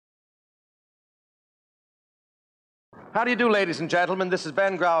How do you do, ladies and gentlemen? This is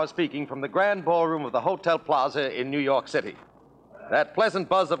Ben Grauer speaking from the Grand Ballroom of the Hotel Plaza in New York City. That pleasant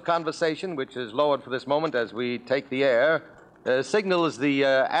buzz of conversation, which is lowered for this moment as we take the air, signals the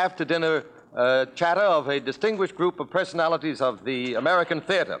after-dinner chatter of a distinguished group of personalities of the American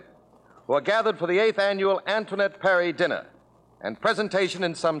theater who are gathered for the 8th annual Antoinette Perry Dinner and presentation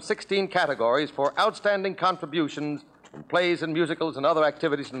in some 16 categories for outstanding contributions in plays and musicals and other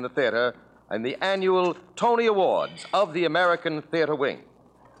activities in the theater and the annual Tony Awards of the American Theater Wing,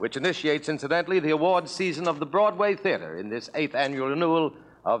 which initiates, incidentally, the awards season of the Broadway Theater in this 8th annual renewal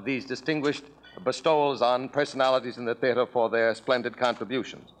of these distinguished bestowals on personalities in the theater for their splendid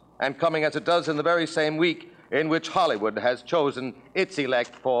contributions. And coming, as it does, in the very same week in which Hollywood has chosen its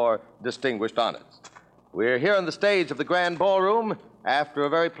elect for distinguished honors. We're here on the stage of the Grand Ballroom after a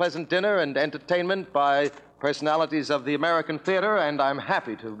very pleasant dinner and entertainment by personalities of the American theater, and I'm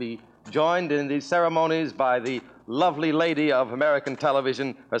happy to be joined in these ceremonies by the lovely lady of American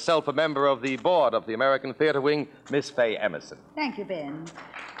television, herself a member of the board of the American Theater Wing, Miss Faye Emerson. Thank you, Ben.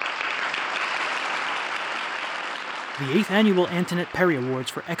 The 8th Annual Antoinette Perry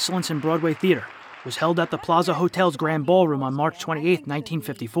Awards for Excellence in Broadway Theater was held at the Plaza Hotel's Grand Ballroom on March 28,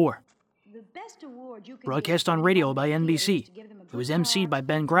 1954. Broadcast on radio by NBC, it was emceed by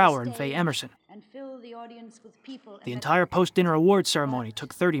Ben Grauer and Faye Emerson. The entire post-dinner awards ceremony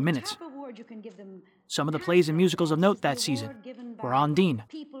took 30 minutes. Some of the plays and musicals of note that season were Ondine,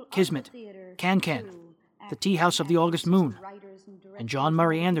 Kismet, Can-Can, The Tea House of the August Moon, and John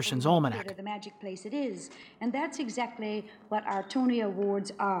Murray Anderson's Almanac. The magic place it is. And that's exactly what our Tony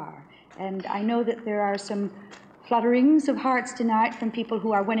Awards are. And I know that there are some flutterings of hearts tonight from people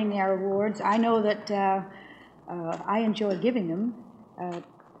who are winning their awards. I know that I enjoy giving them.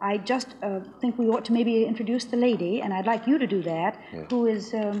 I just think we ought to maybe introduce the lady, and I'd like you to do that, who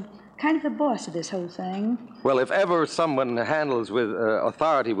is kind of the boss of this whole thing. Well, if ever someone handles with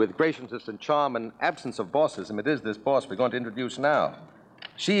authority, with graciousness and charm and absence of bossism, it is this boss we're going to introduce now.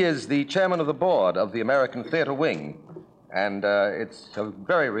 She is the chairman of the board of the American Theater Wing, and it's a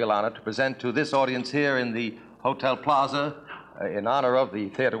very real honor to present to this audience here in the Hotel Plaza, in honor of the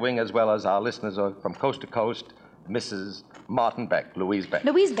Theater Wing as well as our listeners from coast to coast, Mrs. Martin Beck, Louise Beck.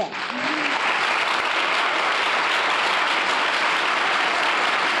 Louise Beck.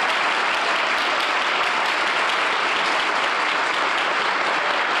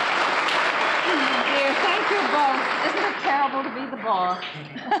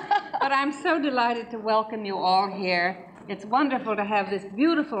 But I'm so delighted to welcome you all here. It's wonderful to have this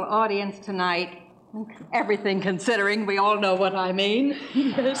beautiful audience tonight. Everything considering, we all know what I mean.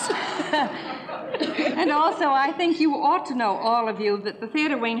 Yes. And also, I think you ought to know, all of you, that the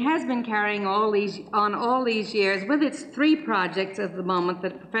Theater Wing has been carrying all these years with its 3 projects at the moment: the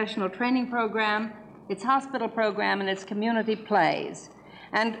professional training program, its hospital program, and its community plays.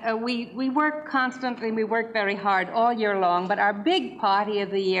 And we work constantly, we work very hard all year long, but our big party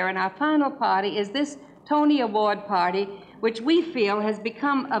of the year and our final party is this Tony Award party, which we feel has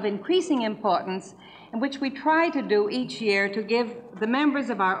become of increasing importance, and which we try to do each year to give the members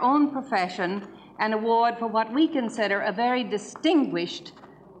of our own profession an award for what we consider a very distinguished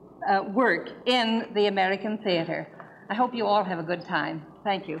work in the American theater. I hope you all have a good time.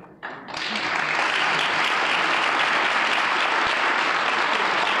 Thank you.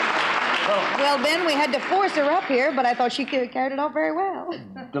 Well, Ben, we had to force her up here, but I thought she carried it off very well.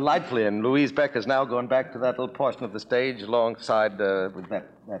 Delightfully, and Louise Beck is now going back to that little portion of the stage alongside with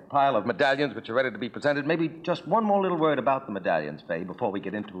that pile of medallions which are ready to be presented. Maybe just one more little word about the medallions, Faye, before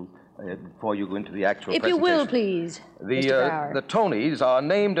you go into the actual presentation. If you will, please, Mr. Brower. The Tonys are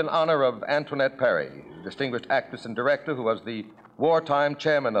named in honor of Antoinette Perry, distinguished actress and director who was the wartime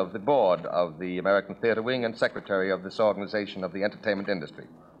chairman of the board of the American Theater Wing and secretary of this organization of the entertainment industry.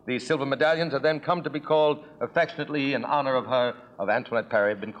 These silver medallions have then come to be called, affectionately in honor of her, of Antoinette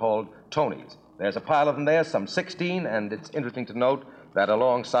Perry, have been called Tonys. There's a pile of them there, some 16, and it's interesting to note that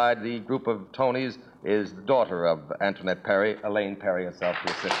alongside the group of Tonys is the daughter of Antoinette Perry, Elaine Perry herself,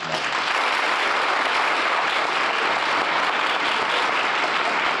 to assist me.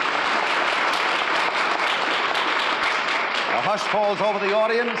 A hush falls over the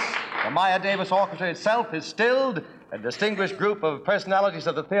audience. The Maya Davis Orchestra itself is stilled. A distinguished group of personalities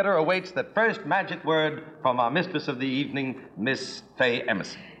of the theater awaits the first magic word from our mistress of the evening, Miss Faye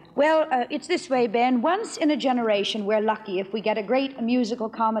Emerson. Well, it's this way, Ben. Once in a generation, we're lucky if we get a great musical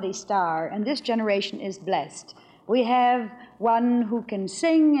comedy star, and this generation is blessed. We have one who can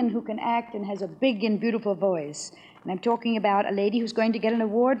sing and who can act and has a big and beautiful voice. And I'm talking about a lady who's going to get an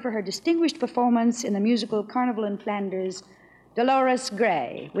award for her distinguished performance in the musical Carnival in Flanders, Dolores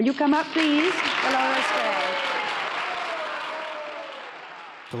Gray. Will you come up, please, Dolores Gray?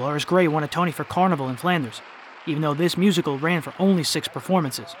 Dolores Gray won a Tony for Carnival in Flanders, even though this musical ran for only 6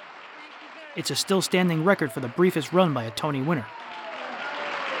 performances. It's a still standing record for the briefest run by a Tony winner.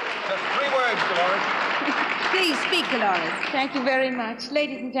 Just 3 words, Dolores. Please speak, Dolores. Thank you very much.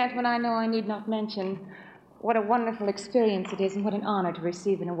 Ladies and gentlemen, I know I need not mention what a wonderful experience it is and what an honor to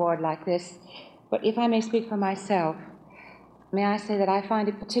receive an award like this. But if I may speak for myself, may I say that I find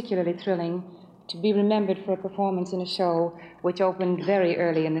it particularly thrilling to be remembered for a performance in a show which opened very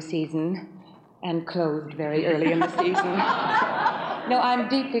early in the season and closed very early in the season. No, I'm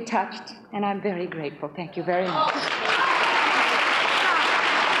deeply touched, and I'm very grateful. Thank you very much.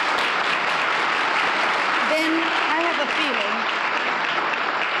 Ben, I have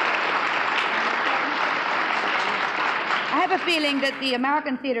a feeling that the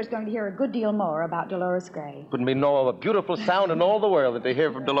American theater is going to hear a good deal more about Dolores Gray. Couldn't be no a beautiful sound in all the world that they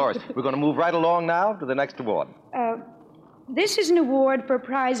hear from Dolores. We're going to move right along now to the next award. This is an award for a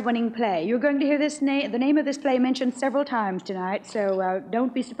prize-winning play. You're going to hear the name of this play mentioned several times tonight, so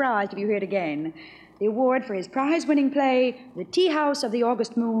don't be surprised if you hear it again. The award for his prize-winning play, The Tea House of the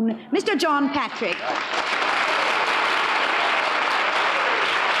August Moon, Mr. John Patrick.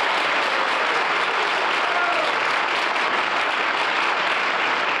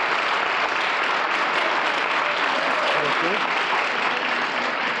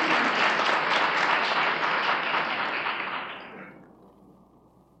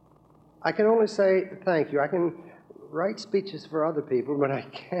 I can only say thank you. I can write speeches for other people, but I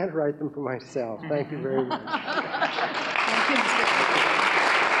can't write them for myself. Thank you very much. Thank you, Mr.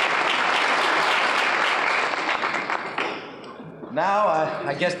 Now,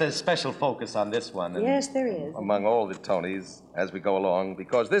 I guess there's special focus on this one. Yes, there is. Among all the Tonys as we go along,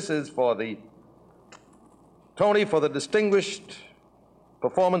 because this is for the Tony for the Distinguished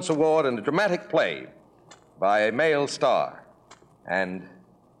Performance Award in a Dramatic Play by a male star. And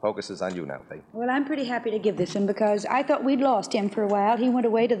focuses on you now, Faye. Well, I'm pretty happy to give this one because I thought we'd lost him for a while. He went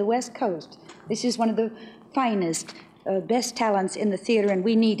away to the West Coast. This is one of the finest, best talents in the theater, and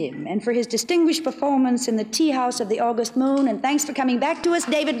we need him. And for his distinguished performance in The Tea House of the August Moon, and thanks for coming back to us,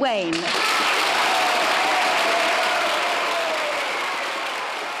 David Wayne.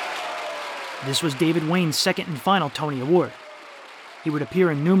 This was David Wayne's second and final Tony Award. He would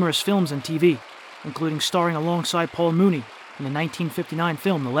appear in numerous films and TV, including starring alongside Paul Mooney in the 1959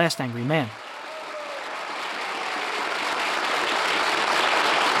 film The Last Angry Man.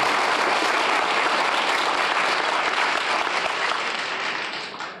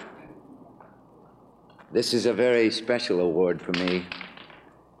 This is a very special award for me.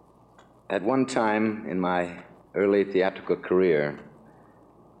 At one time in my early theatrical career,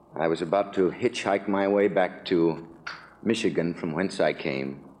 I was about to hitchhike my way back to Michigan, from whence I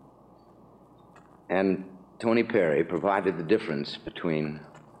came. And Tony Perry provided the difference between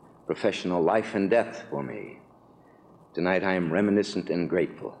professional life and death for me. Tonight I am reminiscent and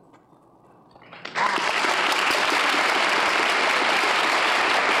grateful.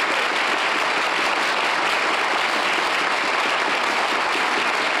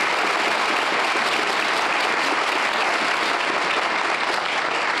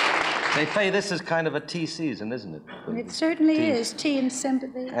 They say this is kind of a tea season, isn't it? It certainly is. Tea and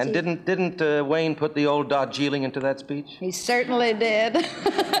sympathy. And tea. didn't Wayne put the old Darjeeling into that speech? He certainly did.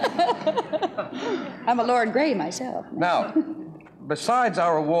 I'm a Lord Grey myself. Now, besides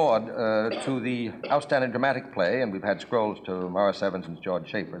our award to the Outstanding Dramatic Play, and we've had scrolls to Morris Evans and George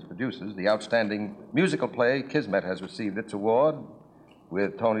Schaefer as producers, the Outstanding Musical Play, Kismet, has received its award,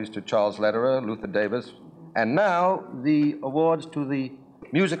 with Tonys to Charles Lederer, Luther Davis, and now the awards to the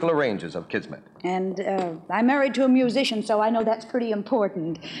musical arrangers of Kismet. And I'm married to a musician, so I know that's pretty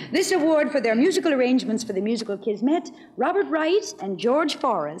important. This award for their musical arrangements for the musical Kismet, Robert Wright and George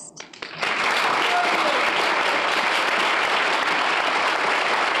Forrest.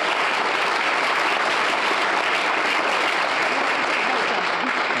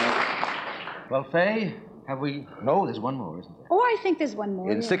 Well, Faye, have we... No, there's one more, isn't there? Oh, I think there's one more.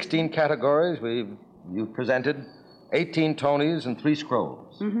 In 16 categories, you've presented 18 Tonys and 3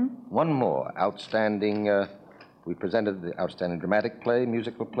 scrolls. Mm-hmm. One more. Outstanding... we presented the Outstanding Dramatic Play,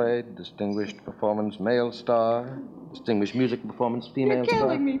 Musical Play, Distinguished Performance, Male Star, Distinguished Musical Performance, Female Star. You're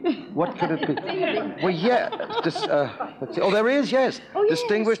killing me. What could it be? Well, yeah. Let's see. Oh, there is, yes. Oh, yes.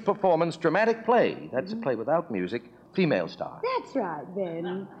 Distinguished Performance, Dramatic Play. That's a play without music, Female Star. That's right,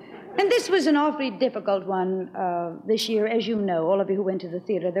 Ben. And this was an awfully difficult one this year. As you know, all of you who went to the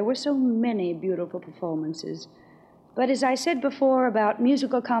theater, there were so many beautiful performances. But as I said before about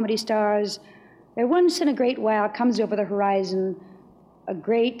musical comedy stars, there once in a great while comes over the horizon a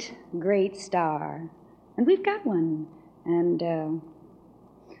great, great star. And we've got one. And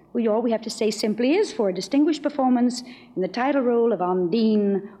all we have to say simply is for a distinguished performance in the title role of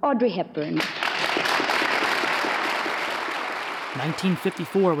Undine, Audrey Hepburn.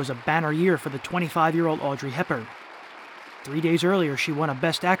 1954 was a banner year for the 25-year-old Audrey Hepburn. 3 days earlier, she won a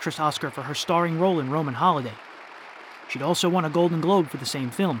Best Actress Oscar for her starring role in Roman Holiday. She'd also won a Golden Globe for the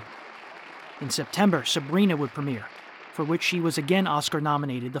same film. In September, Sabrina would premiere, for which she was again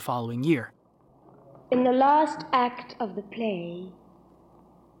Oscar-nominated the following year. In the last act of the play,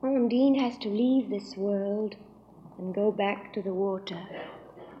 Undine has to leave this world and go back to the water.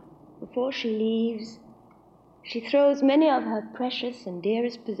 Before she leaves, she throws many of her precious and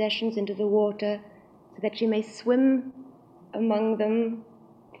dearest possessions into the water so that she may swim among them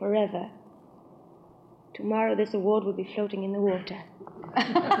forever. Tomorrow this award will be floating in the water. Audrey.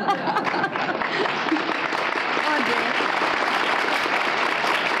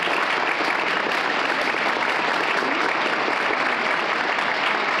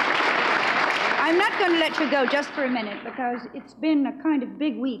 I'm not going to let you go just for a minute because it's been a kind of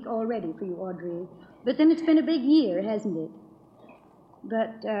big week already for you, Audrey. But then it's been a big year, hasn't it?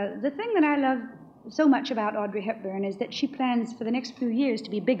 But the thing that I love so much about Audrey Hepburn is that she plans for the next few years to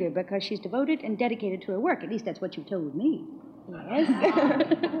be bigger because she's devoted and dedicated to her work. At least that's what you told me. Yes.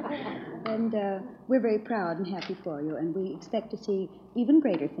 And we're very proud and happy for you, and we expect to see even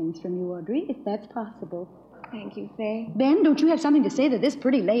greater things from you, Audrey, if that's possible. Thank you, Faye. Ben, don't you have something to say to this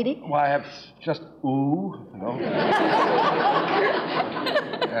pretty lady? Well, I have just ooh, you know.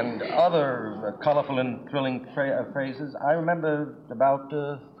 And other colorful and thrilling phrases. I remember about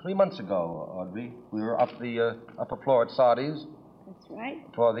 3 months ago, Audrey, we were up the upper floor at Sardi's. That's right.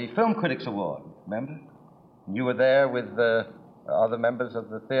 For the Film Critics Award, remember? You were there with other members of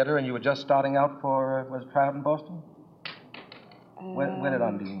the theater, and you were just starting out for, was it Proud in Boston? When did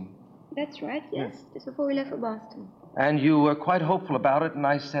Undine? That's right, yes. Just before we left for Boston. And you were quite hopeful about it, and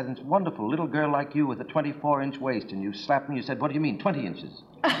I said, it's wonderful, little girl like you with a 24-inch waist, and you slapped me, you said, what do you mean, 20 inches?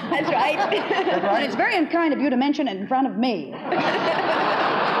 That's right. That's right? And it's very unkind of you to mention it in front of me.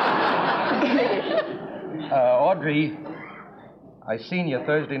 Audrey, I seen you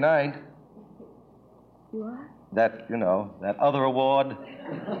Thursday night. You are? That, you know, that other award.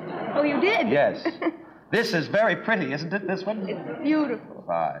 Oh, you did? Yes. This is very pretty, isn't it, this one? It's beautiful.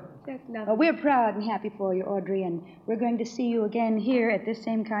 Fine. Just lovely. Well, we're proud and happy for you, Audrey, and we're going to see you again here at this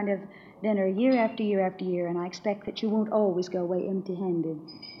same kind of dinner year after year after year, and I expect that you won't always go away empty-handed.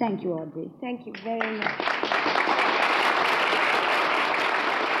 Thank you, Audrey. Thank you very much.